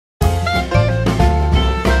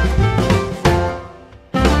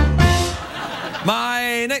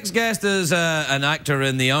My next guest is an actor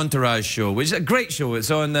in the Entourage show, which is a great show.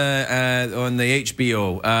 It's on the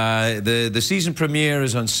HBO. The season premiere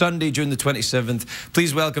is on Sunday, June the 27th.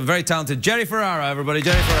 Please welcome very talented Jerry Ferrara, everybody.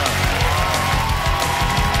 Jerry Ferrara.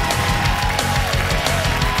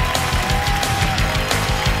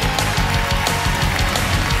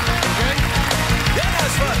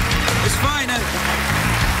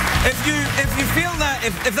 If you feel that,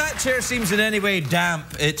 if that chair seems in any way damp,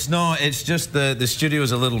 it's not. It's just the studio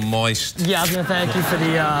is a little moist. Yeah, I was gonna thank you for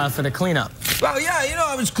the cleanup. Well, yeah, you know,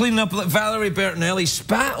 I was cleaning up. Valerie Bertinelli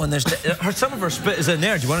spat on this. Some of her spit is in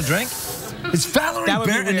there. Do you want a drink? It's Valerie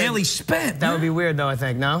Bertinelli spit. That would be weird, though. I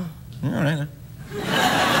think no. All right.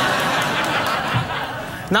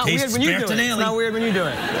 Not weird when you do it. It's not weird when you do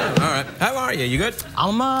it. All right. How are you? You good?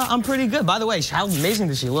 I'm pretty good. By the way, how amazing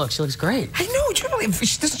does she look? She looks great. I know.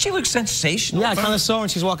 Doesn't she look sensational? Yeah, I kind of saw her when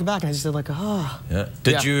she was walking back, and I just did like, oh. Yeah.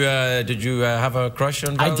 Did you have a crush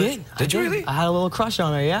on Valerie? I did. Did you really? I had a little crush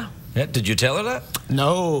on her. Yeah. Yeah. Did you tell her that?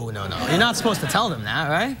 No. You're not supposed to tell them that,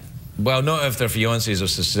 right? Well, not if their fiancés are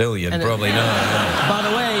Sicilian. Probably not. Yeah. By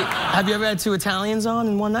the way, have you ever had two Italians on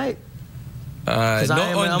in one night? Not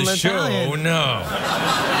on the show. No.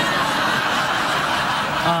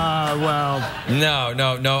 Well.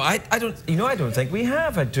 No. I don't. You know, I don't think we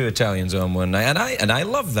have had two Italians on one night, and I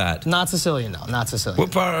love that. Not Sicilian, though. Not Sicilian.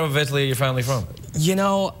 What part of Italy are your family from? You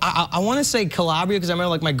know, I want to say Calabria because I remember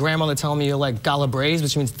like my grandmother telling me you're like Calabrese,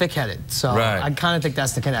 which means thick-headed. So right. I kind of think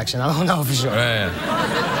that's the connection. I don't know for sure. Right.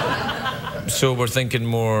 So we're thinking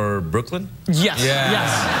more Brooklyn? Yes. Yeah.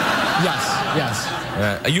 Yes.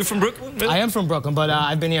 Are you from Brooklyn? Really? I am from Brooklyn, but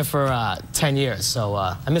I've been here for 10 years, so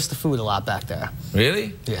I miss the food a lot back there.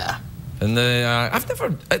 Really? Yeah. And I've never.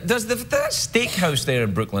 There's that steakhouse there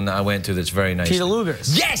in Brooklyn that I went to that's very nice. Peter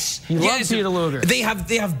Luger's. Yes. You love Peter Luger's. They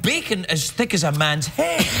have bacon as thick as a man's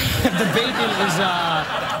head. The bacon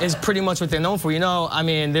is pretty much what they're known for. You know, I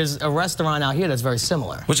mean, there's a restaurant out here that's very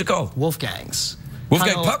similar. What's it called? Wolfgang's.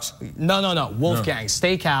 Wolfgang Pucks? No. Wolfgang's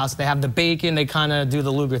Steakhouse. They have the bacon. They kind of do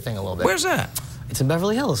the Luger thing a little bit. Where's that? It's in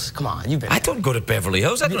Beverly Hills. Come on, you've been. I don't go to Beverly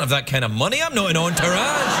Hills. I don't have that kind of money. I'm not an Entourage.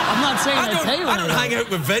 I'm not saying I don't hang out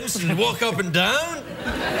with Vince and walk up and down.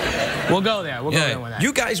 We'll go there. We'll go there with that.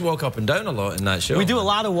 You guys walk up and down a lot in that show. We do a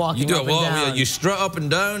lot of walking. You do up a lot. and down. You strut up and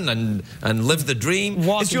down and live the dream.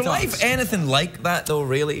 Is your life anything like that though?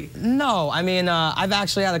 Really? No. I mean, I've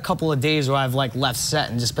actually had a couple of days where I've like left set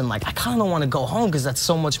and just been like, I kind of don't want to go home because that's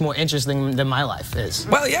so much more interesting than my life is.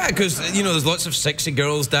 Well, yeah, because you know there's lots of sexy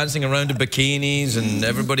girls dancing around in bikinis and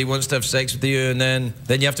everybody wants to have sex with you, and then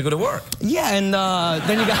you have to go to work. Yeah, and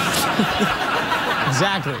then you got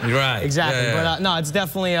exactly. Right. Exactly. Yeah. But no, it's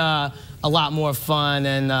definitely a lot more fun,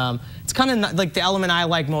 and it's kind of like the element I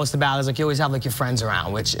like most about it is like you always have like your friends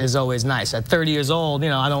around, which is always nice. At 30 years old, you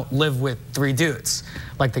know, I don't live with 3 dudes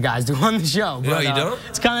like the guys do on the show. But, you don't?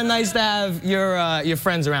 It's kind of nice to have your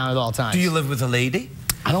friends around at all times. Do you live with a lady?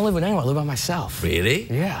 I don't live with anyone. I live by myself. Really?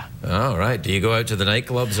 Yeah. All right. Do you go out to the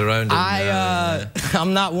nightclubs around?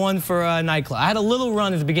 I'm not one for a nightclub. I had a little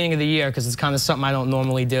run at the beginning of the year because it's kind of something I don't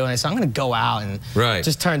normally do. And I said, I'm going to go out and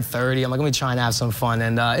just turn 30. I'm like, let me try and have some fun.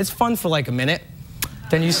 And it's fun for like a minute.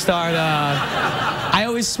 Then you start, I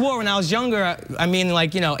always swore when I was younger, I mean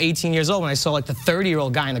like, you know, 18 years old, when I saw like the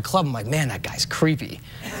 30-year-old guy in the club, I'm like, man, that guy's creepy.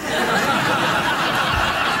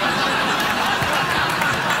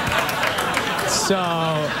 So,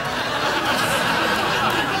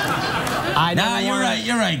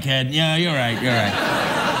 you're right, kid. Yeah, you're right.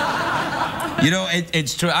 You know,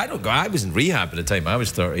 it's true. I don't go. I was in rehab at the time. I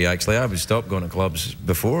was 30, actually. I was stopped going to clubs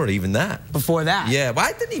before even that. Before that? Yeah, but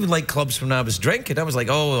I didn't even like clubs when I was drinking. I was like,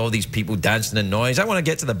 oh, all these people dancing and noise. I want to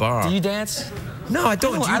get to the bar. Do you dance? No, I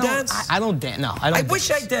don't. Do you dance? I don't dance. No, I don't. I wish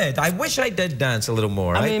I did. I wish I did dance a little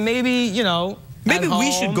more. I mean, maybe, you know. Maybe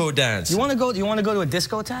we should go dance. You want to go to a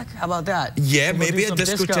discotheque? How about that? Yeah, maybe a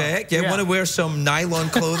discotheque. Yeah, want to wear some nylon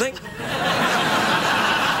clothing?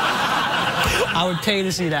 I would pay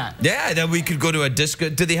to see that. Yeah, then we could go to a disco.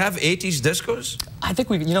 Do they have 80s discos? I think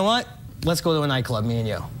we could. You know what? Let's go to a nightclub, me and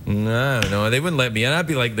you. No, they wouldn't let me in. I'd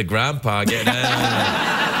be like the grandpa getting in.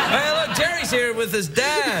 Hey, look, Jerry's here with his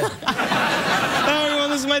dad. Hi, everyone,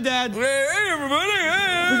 this is my dad. Hey, everybody.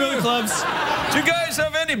 Hey, we go to clubs. Do you guys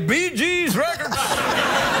have any Bee Gees records?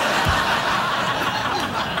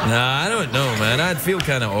 Nah, I don't know, man. I'd feel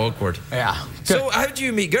kind of awkward. Yeah. So how do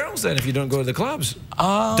you meet girls then if you don't go to the clubs?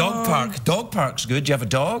 Dog park. Dog park's good. Do you have a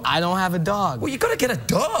dog? I don't have a dog. Well, you got to get a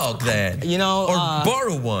dog then. You know. Or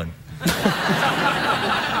borrow one.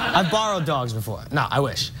 I've borrowed dogs before. No, I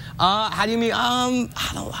wish. How do you meet? I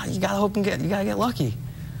don't. You gotta hope and you gotta get lucky.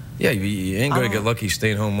 Yeah, you ain't gonna get lucky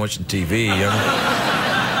staying home watching TV. You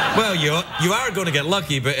know? Well, you are going to get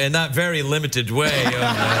lucky, but in that very limited way.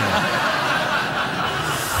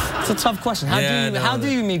 It's a tough question. How do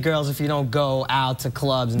you meet girls if you don't go out to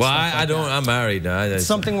clubs? And well, stuff I don't. I'm married. It's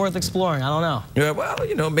something worth exploring. I don't know. Yeah, well,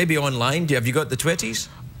 you know, maybe online. Have you got the Twitties?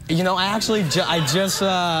 You know, I actually, I just.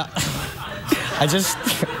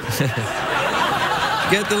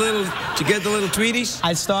 Did you get the little tweeties?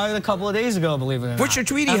 I started a couple of days ago, believe it or not. What's your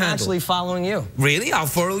tweetie handle? I'm actually following you. Really? I'll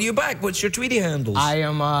follow you back. What's your tweetie handles? I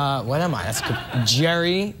am, what am I? That's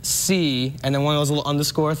Jerry C, and then one of those little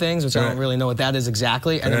underscore things, which I don't really know what that is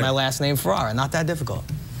exactly, and then my last name, Ferrara. Not that difficult.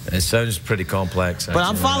 It sounds pretty complex, actually. But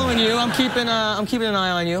I'm following you. I'm keeping an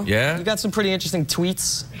eye on you. Yeah? You got some pretty interesting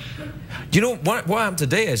tweets. You know, what happened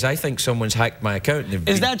today is I think someone's hacked my account.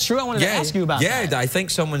 Is that true? I wanted to ask you about that. Yeah, I think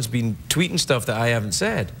someone's been tweeting stuff that I haven't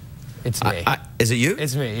said. It's me. Is it you?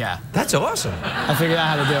 It's me, yeah. That's awesome. I figured out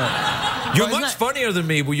how to do it. You're much funnier than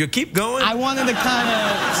me. Will you keep going? I wanted to kind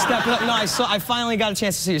of step it up. No, I finally got a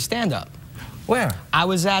chance to see your stand-up. Where? I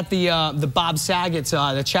was at the Bob Saget's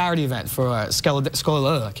the charity event for I can't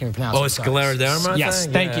even pronounce it. Oh, scleroderma? Yes,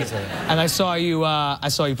 thank you. And I saw you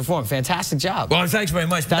perform. Fantastic job. Well, thanks very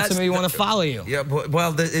much. That's what made me want to follow you. Yeah,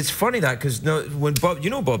 well, it's funny that because when Bob, you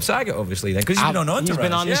know Bob Saget, obviously, then because he's been on Entourage. He's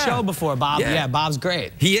been on the show before. Bob, yeah, Bob's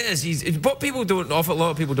great. He is. What people don't, a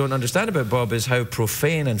lot of people don't understand about Bob is how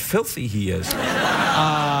profane and filthy he is.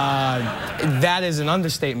 That is an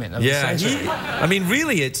understatement of the century. I mean,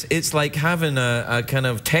 really, it's like having a kind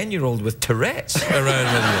of 10-year-old with Tourette's around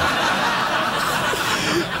with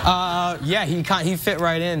you. Yeah, he fit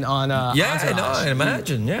right in on. Yeah, Entourage. I know. I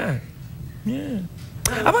imagine. Yeah.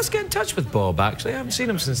 I must get in touch with Bob. Actually, I haven't seen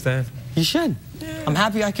him since then. You should. Yeah. I'm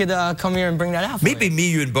happy I could come here and bring that out. For Maybe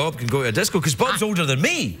me, you, and Bob can go to a disco because Bob's older than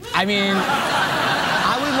me. I mean,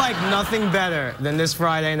 I would like nothing better than this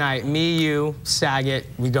Friday night. Me, you, Saget,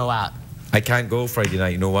 we go out. I can't go Friday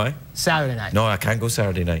night. You know why? Saturday night. No, I can't go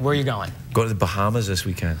Saturday night. Where are you going? Go to the Bahamas this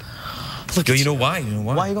weekend. Look you know why? You know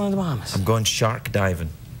why? Why are you going to the Bahamas? I'm going shark diving.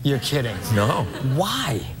 You're kidding. No.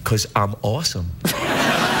 Why? Because I'm awesome.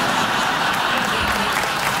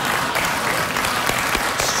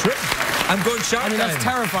 I'm going shark diving. That's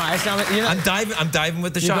terrifying. I'm diving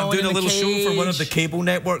with the shark. I'm doing a little show for one of the cable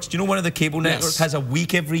networks. Do you know one of the cable networks has a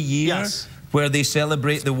week every year where they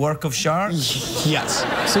celebrate the work of sharks? Yes.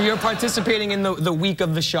 So you're participating in the week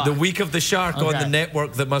of the shark. The week of the shark on the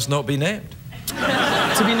network that must not be named.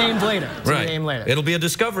 To be named later. To be named later. It'll be a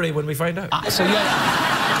discovery when we find out. So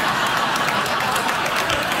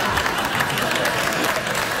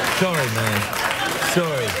Sorry, man.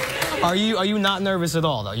 Sorry. Are you not nervous at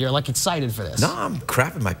all, though? You're, like, excited for this? No, I'm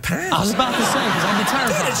crapping my pants. I was about to say, because I'd be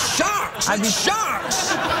terrified. Dude, it's sharks! It's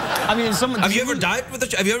sharks! I mean, Have you ever dived with a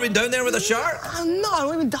shark? Have you ever been down there with a shark? No, I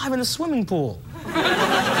don't even dive in a swimming pool. You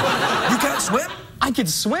can't swim? I could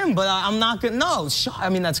swim, but I'm not good. No, I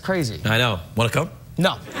mean, that's crazy. I know. Want to come?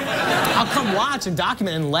 No. I'll come watch and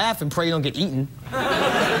document and laugh and pray you don't get eaten.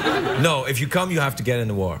 No, if you come, you have to get in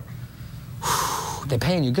the water. They're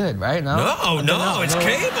paying you good, right? No, no, it's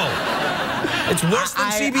cable. It's worse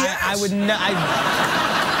than CBS.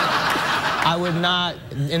 I would not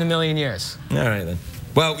in a million years. All right, then.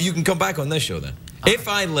 Well, you can come back on this show, then. If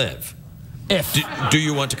I live. If. Do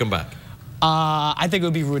you want to come back? I think it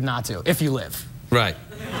would be rude not to, if you live. Right.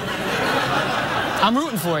 I'm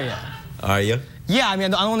rooting for you. Are you? Yeah, I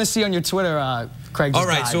mean, I want to see on your Twitter, Craig. All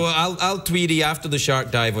right, so I'll tweet you after the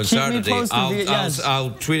shark dive on Saturday. Me posted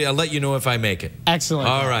I'll tweet it. I'll let you know if I make it. Excellent.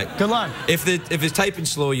 All right. Good luck. If it's typing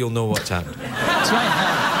slow, you'll know what's happened. That's right.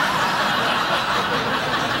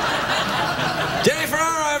 Jenny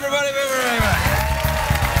Ferrara, everybody, we'll be right back.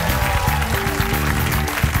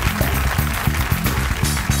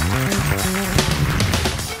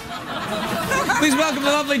 Please welcome the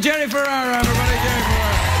lovely Jenny Ferrara, everybody. Jenny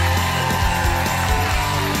Ferrara.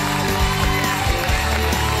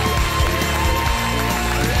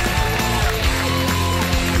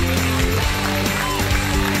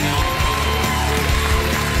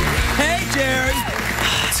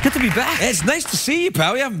 It's good to be back. It's nice to see you,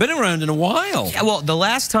 pal. We haven't been around in a while. Yeah, well, the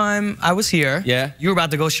last time I was here, you were about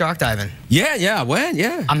to go shark diving. Yeah, I went,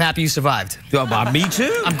 yeah. I'm happy you survived. Me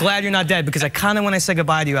too. I'm glad you're not dead, because I kind of, when I said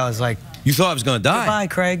goodbye to you, I was like... You thought I was going to die? Goodbye,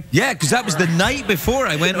 Craig. Yeah, because that was the night before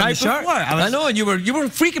I went on the shark. I know, and you were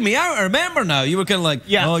freaking me out. I remember now. You were kind of like,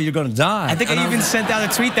 oh, you're going to die. I think I even sent out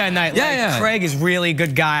a tweet that night. Yeah. Craig is really a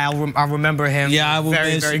good guy. I'll remember him. Yeah, I will.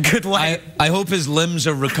 Very good life. I hope his limbs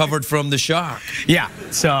are recovered from the shark. Yeah.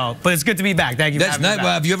 So, but it's good to be back. Thank you. That's nice.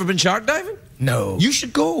 Well, have you ever been shark diving? No. You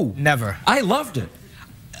should go. Never. I loved it.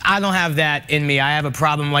 I don't have that in me. I have a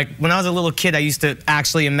problem. Like, when I was a little kid, I used to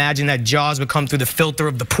actually imagine that Jaws would come through the filter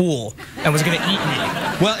of the pool and was going to eat me.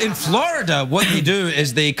 Well, in Florida, what they do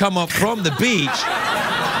is they come up from the beach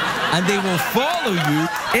and they will follow you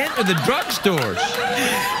into the drugstores.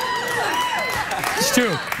 It's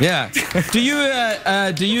true. Yeah. Do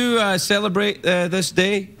you celebrate this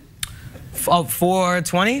day?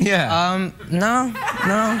 420? Yeah. No.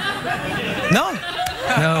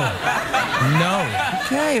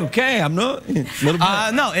 Okay. I'm not. A little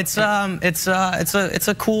bit. No. It's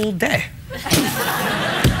a cool day.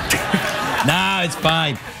 Nah, it's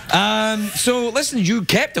fine. So listen, you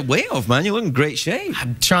kept the weight off, man. You look in great shape.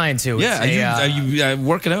 I'm trying to. Yeah. Are you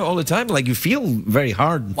working out all the time? Like, you feel very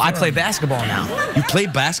hard. Well, I play basketball now. You play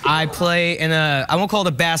basketball? I play in I won't call it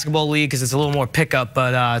a basketball league because it's a little more pickup,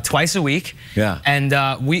 but twice a week. Yeah. And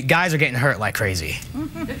guys are getting hurt like crazy.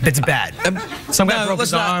 It's bad. Some guy broke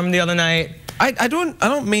his arm the other night. I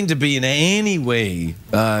don't mean to be in any way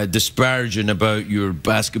disparaging about your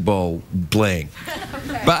basketball playing,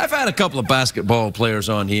 but I've had a couple of basketball players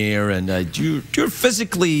on here, and you're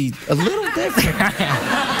physically a little different.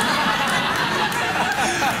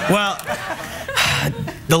 Well,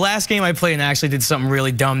 the last game I played, and I actually did something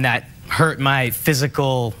really dumb that hurt my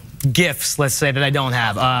physical gifts, let's say, that I don't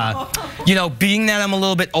have. You know, being that I'm a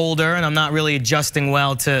little bit older and I'm not really adjusting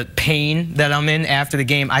well to pain that I'm in after the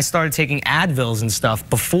game, I started taking Advils and stuff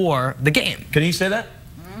before the game. Can you say that?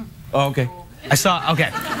 Oh, okay. I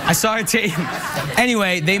started taking...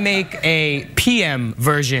 Anyway, they make a PM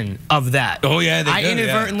version of that. Oh, yeah, they do, I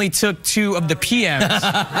inadvertently took 2 of the PMs,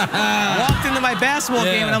 walked into my basketball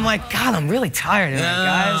game, and I'm like, God, I'm really tired tonight,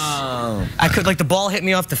 guys. I could, like, the ball hit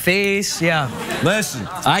me off the face, yeah. Listen,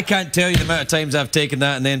 I can't tell you the amount of times I've taken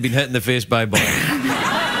that and then been hit in the face by a ball.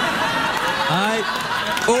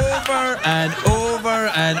 Over and over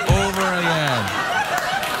and over again.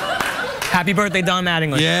 Happy birthday, Don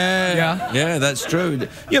Mattingly. Yeah, that's true.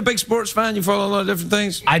 You're a big sports fan? You follow a lot of different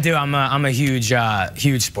things? I do. I'm a huge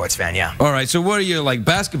sports fan, yeah. All right, so what are you, like,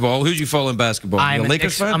 basketball? Who do you follow in basketball? I'm a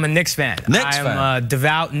Lakers fan? I'm a Knicks fan. I'm a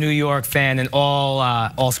devout New York fan in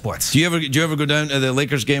all sports. Do you ever go down to the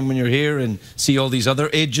Lakers game when you're here and see all these other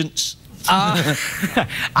agents?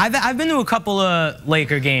 I've been to a couple of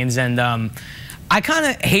Laker games, and I kind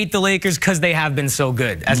of hate the Lakers because they have been so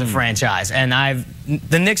good as a franchise, and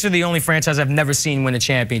the Knicks are the only franchise I've never seen win a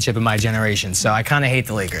championship in my generation, so I kind of hate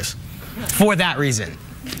the Lakers for that reason.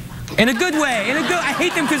 In a good way. I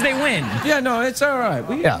hate them because they win. Yeah, no, it's all right.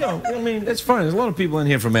 I mean, it's fine. There's a lot of people in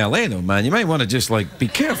here from LA, though, man. You might want to just, like, be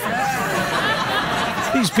careful.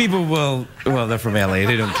 These people well, they're from LA.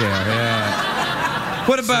 They don't care. Yeah.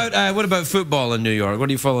 What about football in New York? What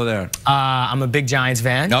do you follow there? I'm a big Giants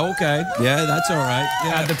fan. Oh, okay. Yeah, that's all right.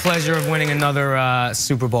 Yeah. I had the pleasure of winning another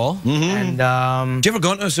Super Bowl. And did you ever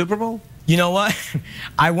go to a Super Bowl? You know what?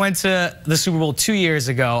 I went to the Super Bowl 2 years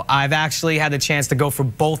ago. I've actually had the chance to go for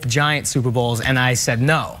both Giant Super Bowls, and I said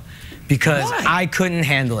no. Because Why? I couldn't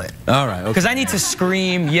handle it. All right, okay. Because I need to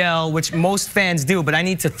scream, yell, which most fans do, but I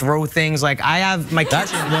need to throw things. Like, I have my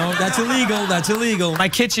kitchen. No, that's illegal. That's illegal. My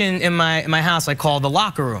kitchen in my house I call the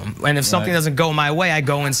locker room. And if something doesn't go my way, I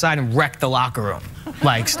go inside and wreck the locker room.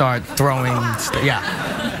 Like, start throwing,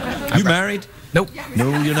 yeah. You married? Nope.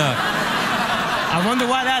 No, you're not. I wonder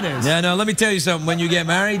why that is. Yeah, no, let me tell you something. When you get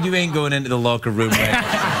married, you ain't going into the locker room,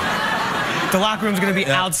 right? The locker room's gonna be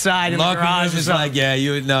outside in the garage. Is like, yeah,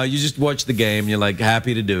 you just watch the game. You're like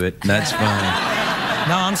happy to do it. And that's fine.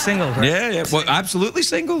 No, I'm single. Chris. Yeah. Well, absolutely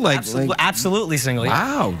single. Like, absolutely single. Yeah.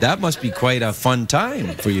 Wow, that must be quite a fun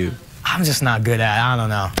time for you. I'm just not good at it. I don't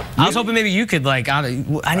know. I was hoping maybe you could, like, I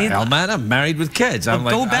need. Hell, man, I'm married with kids. I'm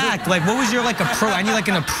like, go back. Like, what was your I need like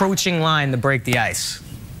an approaching line to break the ice.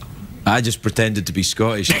 I just pretended to be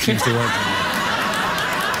Scottish. It seems to work.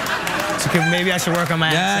 So maybe I should work on my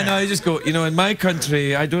accent. Yeah, no, you just go, you know, in my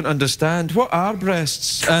country, I don't understand. What are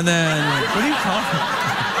breasts? And then... What are you calling?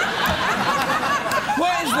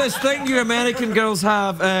 What is this thing you American girls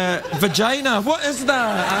have? Vagina. What is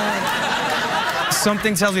that?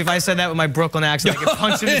 Something tells me if I said that with my Brooklyn accent, I get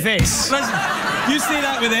punched in the face. You say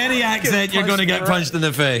that with any accent, you're going to get punched in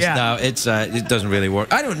the face. Yeah. No, it doesn't really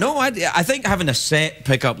work. I don't know. I think having a set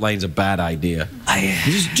pickup line's a bad idea.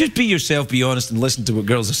 Just be yourself, be honest, and listen to what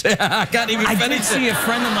girls are saying. I can't even finish it. I did see a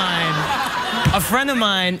friend of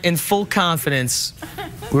mine in full confidence.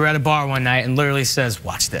 We were at a bar one night and literally says,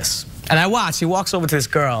 "Watch this." And I watch. He walks over to this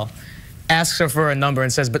girl, asks her for a number,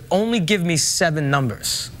 and says, "But only give me 7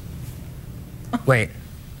 numbers." Wait,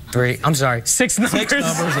 3. I'm sorry, 6 numbers. 6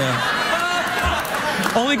 numbers,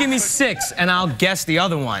 yeah. Only give me 6, and I'll guess the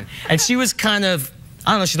other one. And she was kind of,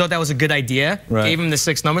 I don't know, she thought that was a good idea. Right. Gave him the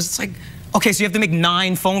 6 numbers. It's like, Okay, so you have to make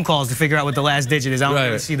 9 phone calls to figure out what the last digit is. I don't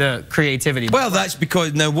really see the creativity. Well, that's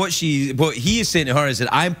because now what he is saying to her is that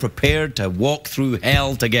I'm prepared to walk through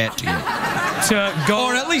hell to get to you. To go,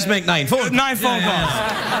 or at least make 9 phone calls. 9 phone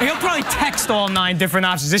calls. He'll probably text all 9 different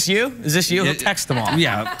options. Is this you? Is this you? He'll text them all.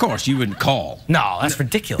 Yeah, of course. You wouldn't call. No, that's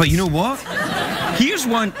ridiculous. But you know what? Here's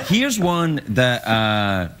one that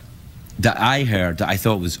that I heard that I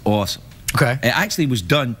thought was awesome. Okay. It actually was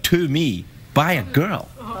done to me by a girl.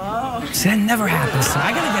 Oh. See, that never happens. So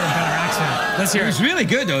I gotta get a better accent. Let's hear it. It was really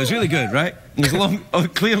good, though. It was really good, right? It was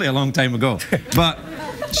clearly a long time ago. But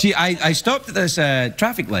I stopped at this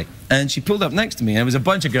traffic light, and she pulled up next to me, and there was a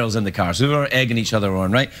bunch of girls in the car, so we were egging each other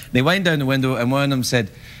on, right? They wind down the window, and one of them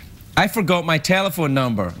said, I forgot my telephone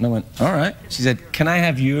number. And I went, all right. She said, can I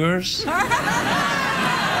have yours?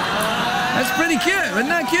 That's pretty cute. Isn't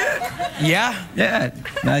that cute? Yeah? Yeah.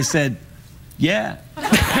 And I said, yeah.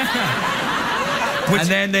 And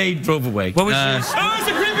then they drove away. What was yours? Oh, it's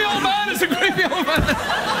a creepy old man. It's a creepy old man.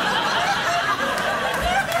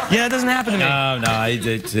 Yeah, it doesn't happen to me. No,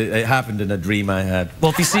 it happened in a dream I had.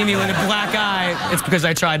 Well, if you see me with a black eye, it's because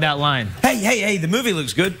I tried that line. Hey, the movie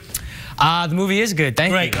looks good. The movie is good,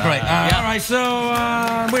 thank you. Great. All right, so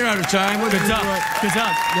we're out of time. Good job. Good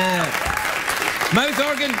job. Yeah. Mouth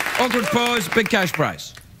organ, awkward pause, big cash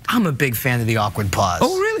prize. I'm a big fan of the awkward pause.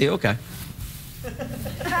 Oh, really? Okay.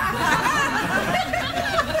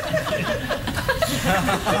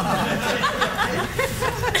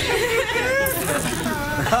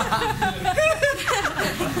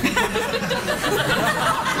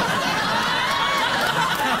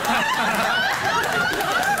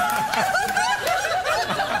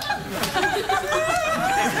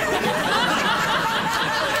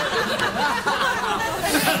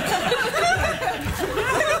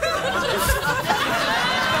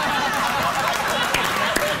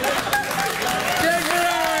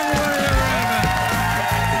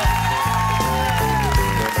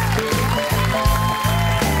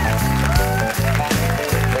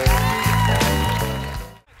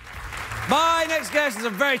 My next guest is a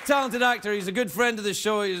very talented actor. He's a good friend of the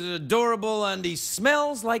show. He's adorable, and he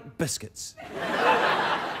smells like biscuits.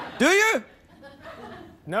 Do you?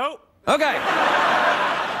 No. Okay.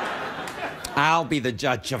 I'll be the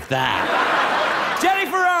judge of that. Jerry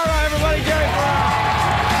Ferrara, everybody, Jerry Ferrara.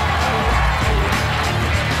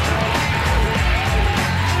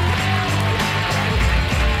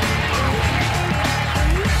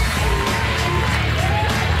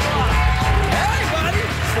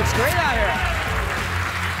 Looks great out here.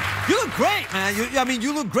 You look great, man. I mean,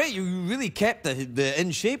 you look great. You really kept the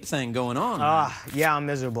in-shape thing going on. Yeah, I'm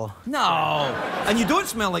miserable. No. And you don't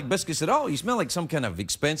smell like biscuits at all. You smell like some kind of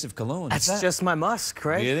expensive cologne. That's just my musk,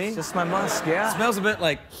 Craig. Really? It's just my musk, yeah. It smells a bit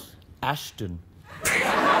like Ashton.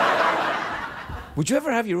 Would you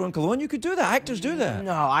ever have your own cologne? You could do that. Actors do that.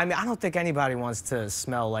 No, I mean, I don't think anybody wants to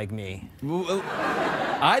smell like me. Well,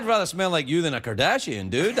 I'd rather smell like you than a Kardashian,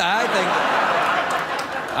 dude. I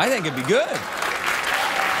think it'd be good.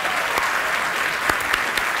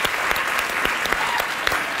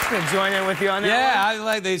 I'm gonna join in with you on that.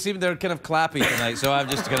 Yeah, they seem they're kind of clappy tonight, so I'm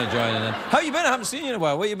just gonna join in. How you been? I haven't seen you in a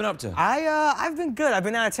while. What have you been up to? I've been good. I've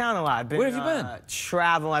been out of town a lot. Where have you been?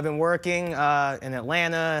 Traveling. I've been working in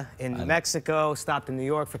Atlanta, in Mexico, stopped in New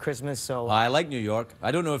York for Christmas. So I like New York.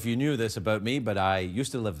 I don't know if you knew this about me, but I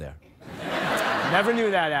used to live there. Never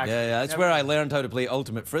knew that, actually. Yeah, that's where I learned how to play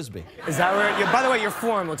ultimate frisbee. Is that where? By the way, your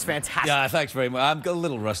form looks fantastic. Yeah, thanks very much. I'm a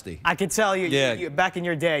little rusty. I can tell you, back in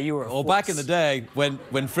your day, you were. Oh, back in the day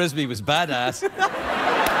when frisbee was badass,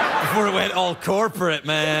 before it went all corporate,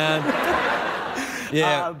 man.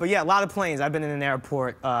 Yeah. But yeah, a lot of planes. I've been in an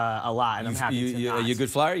airport a lot, and I'm happy to not. Are you a good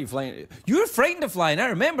flyer? Are you flying? You were frightened of flying. I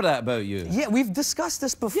remember that about you. Yeah, we've discussed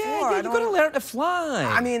this before. Yeah, you gotta learn to fly.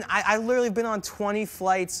 I mean, I literally been on 20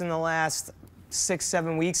 flights in the last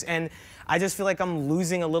 6-7 weeks, and I just feel like I'm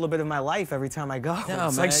losing a little bit of my life every time I go. No,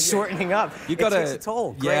 it's man, like shortening up. You gotta, it takes a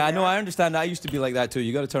toll. Yeah, I know. I understand. I used to be like that too.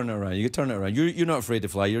 You got to turn it around. You got to turn it around. You're not afraid to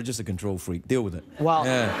fly. You're just a control freak. Deal with it. Well,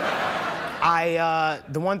 yeah.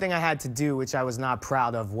 The one thing I had to do, which I was not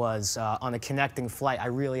proud of, was on a connecting flight, I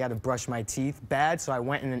really had to brush my teeth bad, so I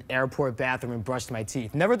went in an airport bathroom and brushed my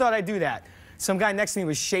teeth. Never thought I'd do that. Some guy next to me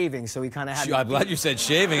was shaving, so he kind of had. I'm glad you said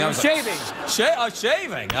shaving. I was shaving. Like,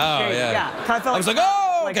 shaving. Oh, yeah. Yeah. Kind of felt. I was like,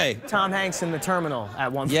 oh, like okay. Tom Hanks in the terminal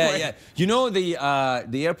at one point. Yeah. You know the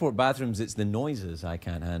airport bathrooms. It's the noises I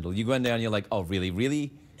can't handle. You go in there and you're like, oh,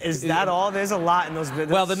 really? Is that all? There's a lot in those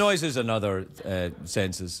videos. Well, the noises and other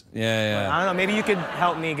senses. Yeah. I don't know. Maybe you could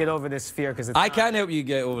help me get over this fear, because I can help you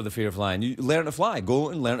get over the fear of flying. You learn to fly. Go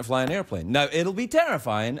and learn to fly an airplane. Now, it'll be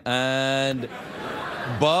terrifying, and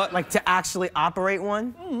But... Like to actually operate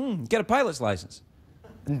one? Get a pilot's license.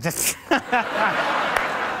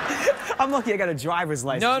 I'm lucky I got a driver's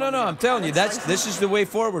license. No, I'm telling you, this is the way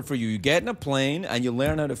forward for you. You get in a plane and you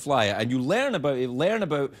learn how to fly it, and you learn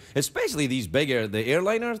about especially these bigger, the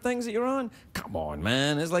airliner things that you're on. Come on,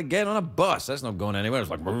 man, it's like getting on a bus. That's not going anywhere.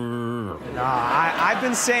 It's like. No, I've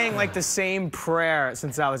been saying like the same prayer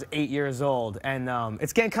since I was 8 years old, and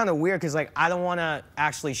it's getting kind of weird because like I don't want to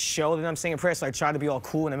actually show that I'm saying a prayer, so I try to be all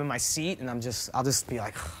cool and I'm in my seat, and I'll just be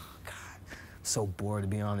like. So bored to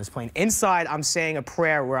be on this plane. Inside, I'm saying a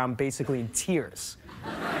prayer where I'm basically in tears.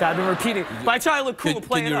 That I've been repeating. But I try to look cool and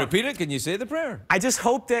play it up. Can you repeat it? Can you say the prayer? I just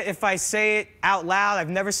hope that if I say it out loud, I've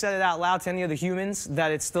never said it out loud to any other humans,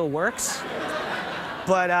 that it still works.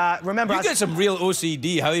 But remember, you get some real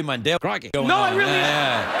OCD, Howie Mandel cracking going on. No, I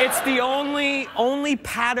really. It's the only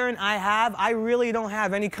pattern I have. I really don't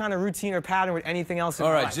have any kind of routine or pattern with anything else in my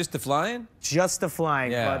life. All right, just the flying? Just the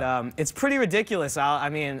flying. Yeah. But it's pretty ridiculous. I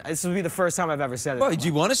mean, this will be the first time I've ever said it. Well, do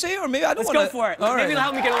you want to say it, or maybe I don't want to? Let's go for it. All right. Maybe it'll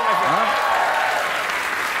help me get over my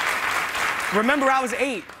fear. Remember, I was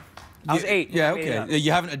 8. I was 8. Yeah, okay.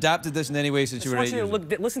 You haven't adapted this in any way since you were 8 years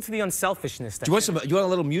old. Listen to the unselfishness. Do you want a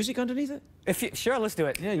little music underneath it? Sure, let's do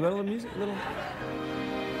it. Yeah, you want a little music?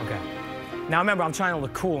 Okay. Now remember, I'm trying to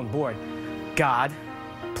look cool and bored. God,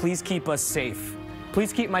 please keep us safe.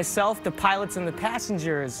 Please keep myself, the pilots, and the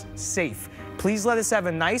passengers safe. Please let us have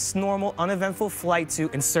a nice, normal, uneventful flight to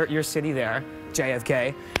insert your city there,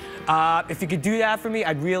 JFK. If you could do that for me,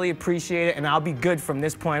 I'd really appreciate it, and I'll be good from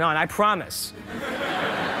this point on. I promise.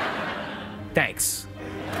 Thanks.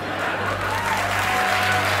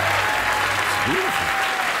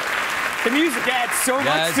 The music adds so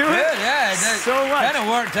much to it. Yeah, so much. Kind of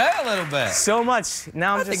worked out a little bit. So much.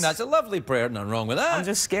 Now I think that's a lovely prayer. Nothing wrong with that. I'm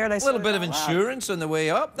just scared. A little bit of insurance on the way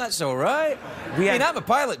up. That's all right. I mean, I'm a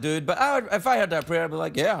pilot, dude. But if I heard that prayer, I'd be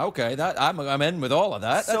like, yeah, okay. I'm in with all of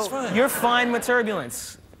that. That's fine. You're fine with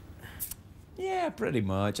turbulence. Yeah, pretty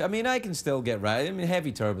much. I mean, I can still get right. I mean,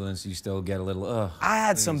 heavy turbulence, you still get a little, I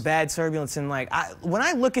had some bad turbulence, and like, when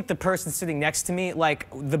I look at the person sitting next to me, like,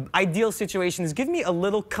 the ideal situation is give me a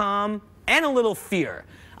little calm and a little fear.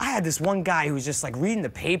 I had this one guy who was just like reading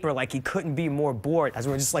the paper like he couldn't be more bored as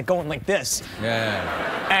we were just like going like this.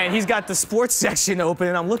 Yeah. And he's got the sports section open,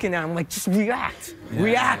 and I'm looking at him like, just react,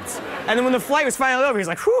 react. And then when the flight was finally over, he's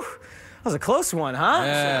like, whew, that was a close one, huh?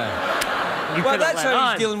 Yeah. Well, that's how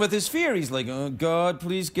he's dealing with his fear. He's like, oh, God,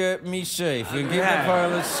 please get me safe. And get the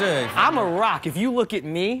pilot safe. I'm a rock. If you look at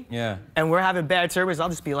me and we're having bad turbulence, I'll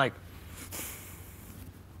just be like,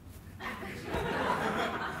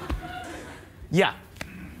 yeah.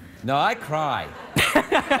 No, I cry.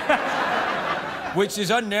 Which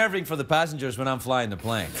is unnerving for the passengers when I'm flying the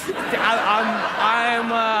plane.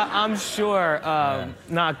 I'm sure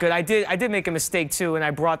not good. I did make a mistake too, and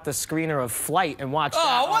I brought the screener of Flirt and watched.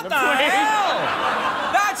 Oh, what the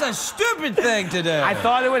hell? That's a stupid thing to do. I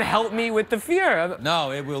thought it would help me with the fear.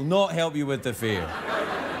 No, it will not help you with the fear.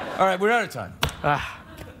 All right, we're out of time.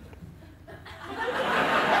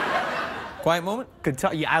 Quiet moment? Good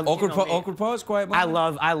talk. Yeah, awkward pause, quiet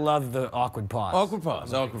moment? I love the awkward pause. Awkward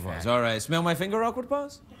pause, awkward pause. All right, smell my finger, awkward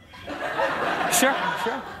pause? Sure,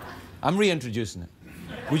 sure. I'm reintroducing it.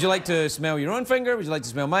 Would you like to smell your own finger? Would you like to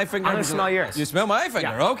smell my finger? I'm gonna smell yours. You smell my finger?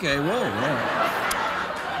 Yeah. Okay, whoa,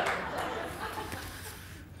 yeah.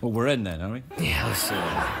 Well, we're in then, aren't we? Yeah, let's see.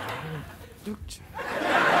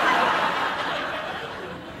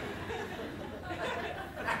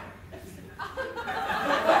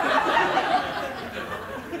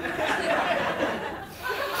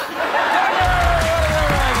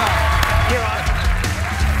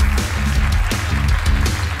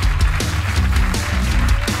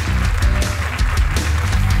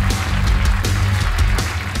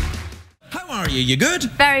 You good?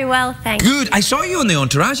 Very well, thanks. Good. I saw you on the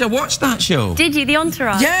Entourage. I watched that show. Did you? The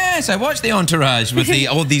Entourage? Yes, I watched the Entourage with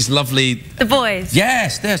all these lovely... The boys?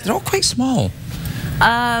 Yes, they're all quite small.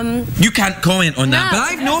 You can't comment on that, but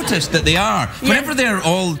I've noticed that they are. Whenever they're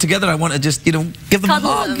all together, I want to just, give them a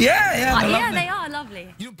hug. Them. Yeah, yeah, they are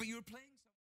lovely.